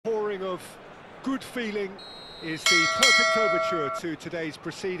feeling of good feeling is the perfect overture to today's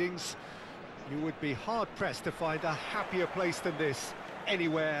proceedings. You would be hard-pressed to find a happier place than this,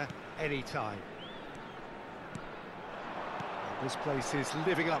 anywhere, anytime. This place is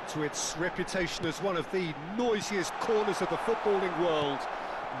living up to its reputation as one of the noisiest corners of the footballing world.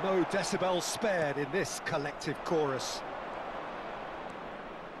 No decibels spared in this collective chorus.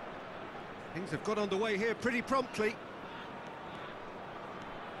 Things have got underway here pretty promptly.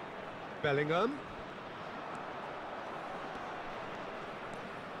 Bellingham.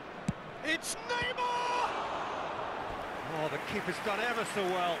 It's Neymar! Oh, the keeper's done ever so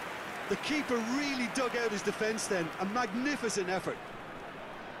well. The keeper really dug out his defence then, a magnificent effort.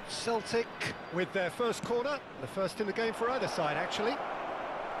 Celtic with their first corner, the first in the game for either side, actually.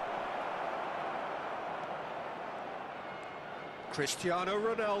 Cristiano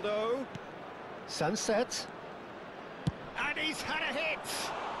Ronaldo. Sunset. And he's had a hit!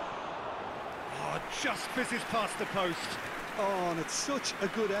 Oh, just fizzes past the post. Oh, and it's such a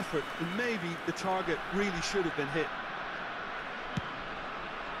good effort, and maybe the target really should have been hit.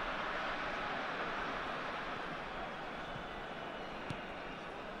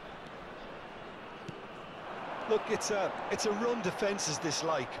 Look, it's a run defence is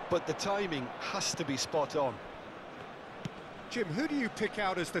dislike, but the timing has to be spot on. Jim, who do you pick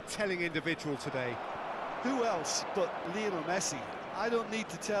out as the telling individual today? Who else but Lionel Messi? I don't need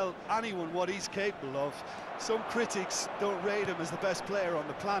to tell anyone what he's capable of. Some critics don't rate him as the best player on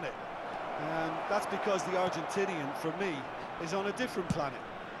the planet. And that's because the Argentinian, for me, is on a different planet.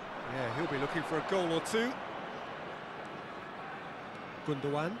 Yeah, he'll be looking for a goal or two.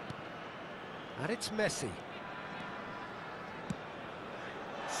 Gundogan. And it's Messi.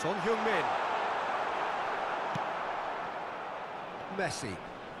 Son Heung-min. Messi.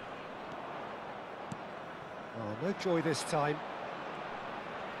 Oh, no joy this time.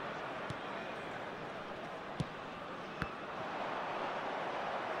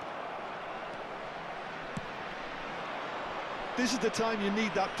 This is the time you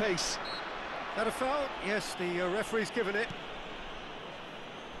need that pace. That a foul? Yes, the referee's given it.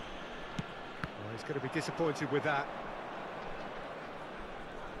 Oh, he's going to be disappointed with that.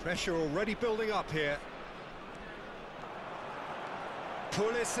 Pressure already building up here.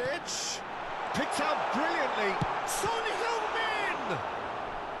 Pulisic, picked out brilliantly. Son Heung-min!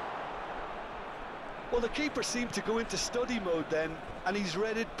 Well, the keeper seemed to go into study mode then, and he's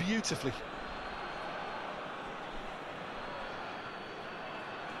read it beautifully.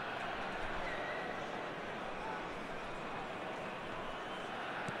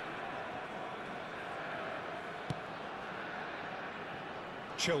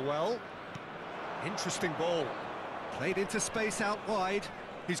 Chilwell. Interesting ball. Played into space out wide.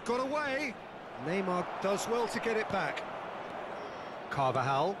 He's got away. Neymar does well to get it back.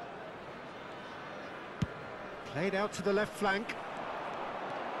 Carvajal. Played out to the left flank.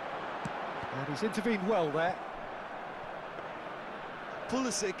 And he's intervened well there.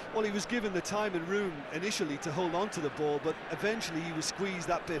 Pulisic, well, he was given the time and room initially to hold on to the ball, but eventually he was squeezed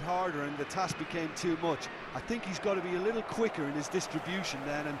that bit harder and the task became too much. I think he's got to be a little quicker in his distribution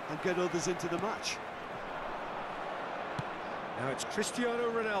then and get others into the match. Now it's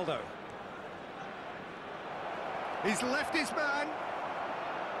Cristiano Ronaldo. He's left his man.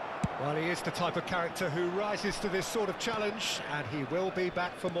 Well, he is the type of character who rises to this sort of challenge, and he will be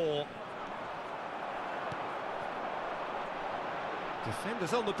back for more.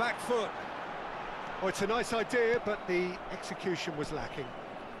 Defenders on the back foot. Oh, it's a nice idea, but the execution was lacking.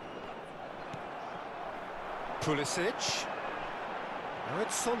 Pulisic. Now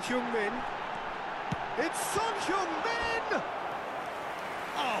it's Son Heung-min. It's Son Heung-min!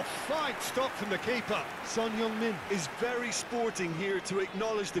 Oh, fine stop from the keeper. Son Heung-min is very sporting here to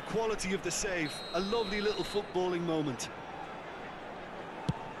acknowledge the quality of the save. A lovely little footballing moment.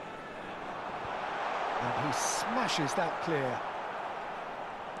 And he smashes that clear.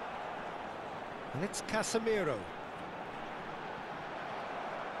 And it's Casemiro.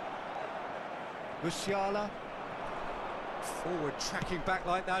 Musiala. Forward tracking back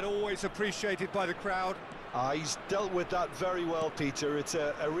like that, always appreciated by the crowd. He's dealt with that very well, Peter. It's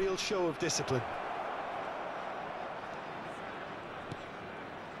a real show of discipline.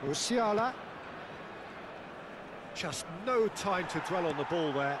 Musiala. Just no time to dwell on the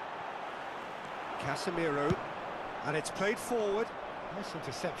ball there. Casemiro. And it's played forward. Nice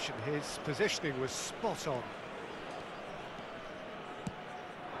interception, his positioning was spot on.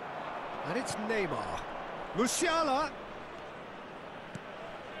 And it's Neymar. Musiala!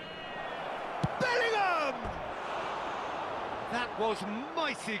 Bellingham! That was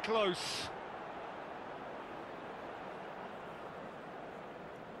mighty close.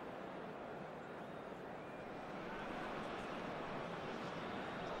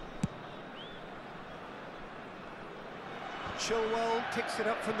 Chilwell picks it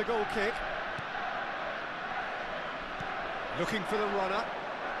up from the goal kick. Looking for the runner.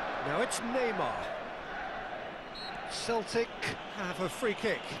 Now it's Neymar. Celtic have a free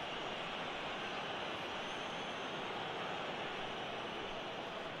kick.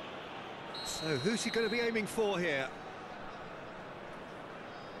 So who's he going to be aiming for here?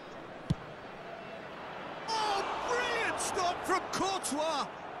 Oh, brilliant stop from Courtois!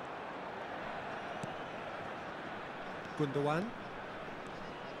 Gundogan.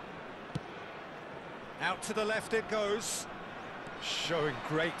 Out to the left it goes. Showing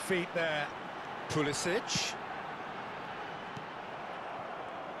great feet there. Pulisic.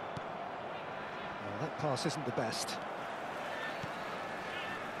 Oh, that pass isn't the best.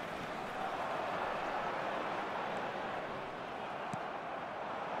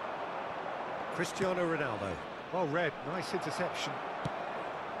 Cristiano Ronaldo. Well read, nice interception.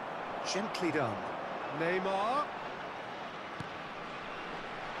 Gently done. Neymar.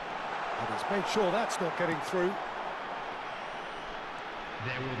 And he's made sure that's not getting through.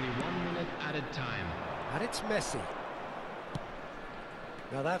 There will be 1 minute added time. And it's Messi.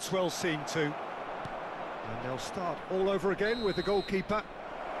 Now that's well seen too. And they'll start all over again with the goalkeeper.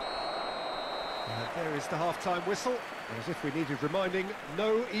 And there is the half-time whistle. As if we needed reminding,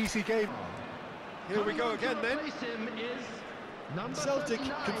 no easy game. Here we go again then. Celtic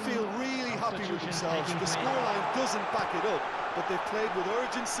can feel really happy with themselves. The scoreline doesn't back it up, but they've played with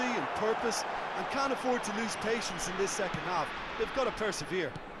urgency and purpose and can't afford to lose patience in this second half. They've got to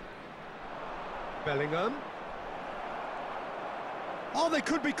persevere. Bellingham. Oh, they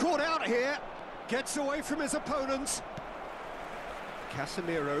could be caught out here. Gets away from his opponents.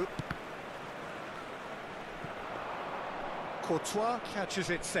 Casemiro. Courtois catches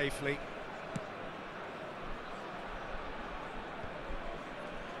it safely.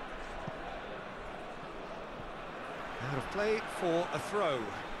 Out of play for a throw.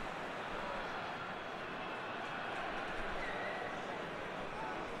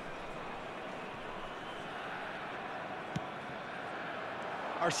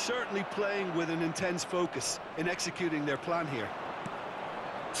 Are certainly playing with an intense focus in executing their plan here.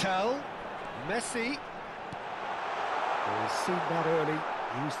 Tell. Messi. Oh, he's seen that early.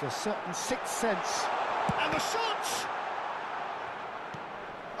 Used a certain sixth sense. And the shot!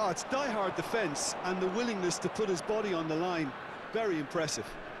 Oh, it's die-hard defence and the willingness to put his body on the line. Very impressive.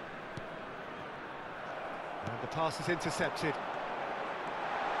 And the pass is intercepted.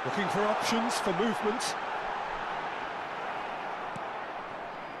 Looking for options for movement.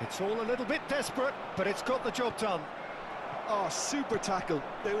 It's all a little bit desperate, but it's got the job done. Oh, super tackle.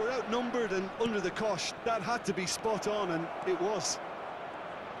 They were outnumbered and under the cosh. That had to be spot on, and it was.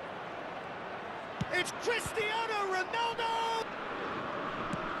 It's Cristiano Ronaldo!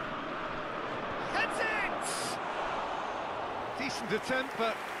 Heads it! Decent attempt,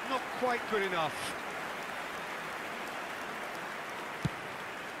 but not quite good enough.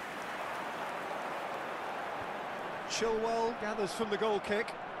 Chilwell gathers from the goal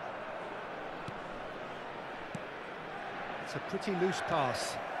kick. It's a pretty loose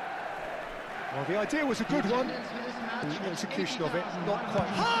pass. Well, the idea was a good one. The execution of it, not quite.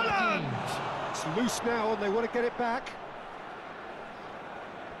 Haaland! It's loose now, and they want to get it back.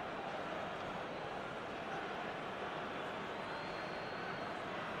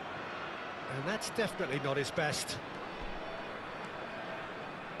 And that's definitely not his best.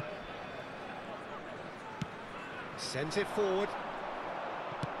 Sends it forward.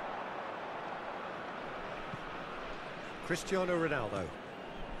 Cristiano Ronaldo.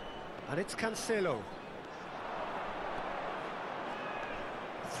 And it's Cancelo.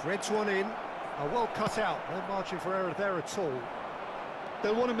 Threads one in. A well cut out. No margin for error there at all.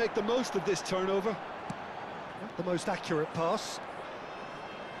 They'll want to make the most of this turnover. Not the most accurate pass.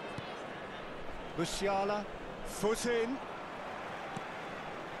 Musiala. Foot in.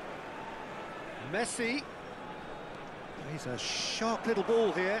 Messi. He's a sharp little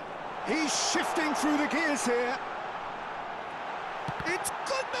ball here. He's shifting through the gears here. It's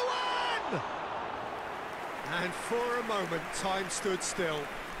Gundogan! And for a moment, time stood still.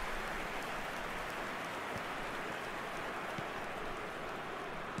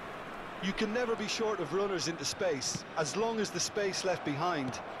 You can never be short of runners into space, as long as the space left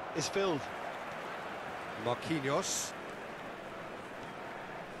behind is filled. Marquinhos.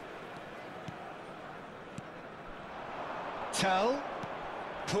 Tell.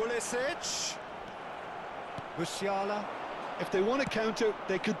 Pulisic. Musiala. If they want to counter,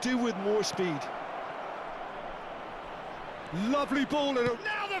 they could do with more speed. Lovely ball and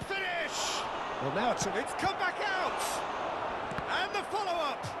now the finish! Well, now it's come back out! And the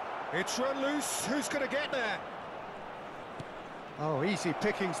follow-up! It's run loose, who's going to get there? Oh, easy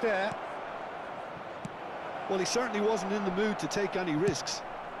pickings there. Well, he certainly wasn't in the mood to take any risks.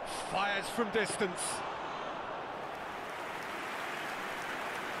 Fires from distance.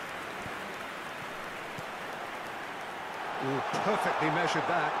 Oh, perfectly measured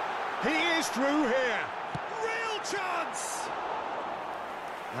that. He is through here. Real chance!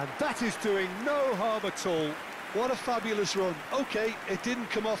 And that is doing no harm at all. What a fabulous run. OK, it didn't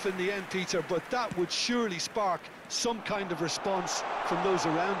come off in the end, Peter, but that would surely spark some kind of response from those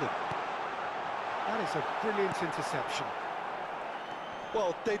around him. That is a brilliant interception.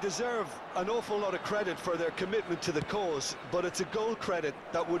 Well, they deserve an awful lot of credit for their commitment to the cause, but it's a goal credit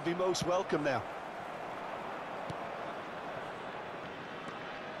that would be most welcome now.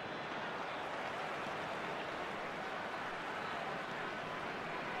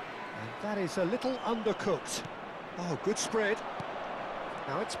 And that is a little undercooked. Oh, good spread.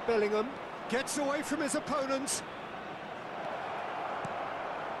 Now it's Bellingham. Gets away from his opponents.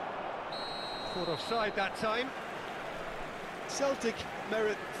 Caught offside that time. Celtic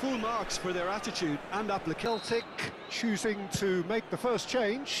merit full marks for their attitude and application. Celtic choosing to make the first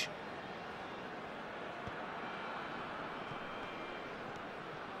change.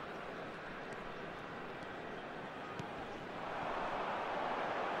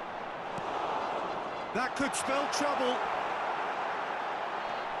 That could spell trouble.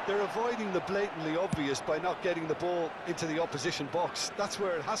 They're avoiding the blatantly obvious by not getting the ball into the opposition box. That's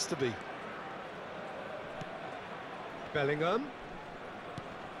where it has to be. Bellingham.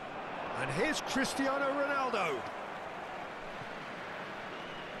 And here's Cristiano Ronaldo.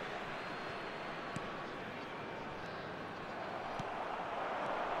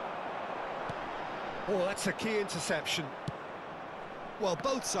 Oh, that's a key interception. Well,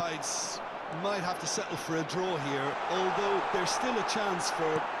 both sides might have to settle for a draw here, although there's still a chance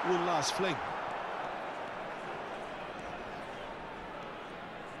for one last fling.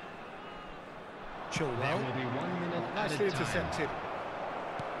 There will Chilwell. be 1 minute Nicely added time. intercepted.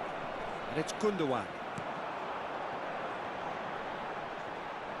 And it's Gundogan.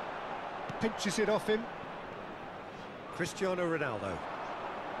 Pinches it off him. Cristiano Ronaldo.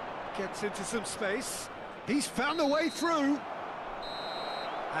 Gets into some space. He's found a way through.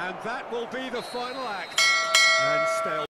 And that will be the final act. And stay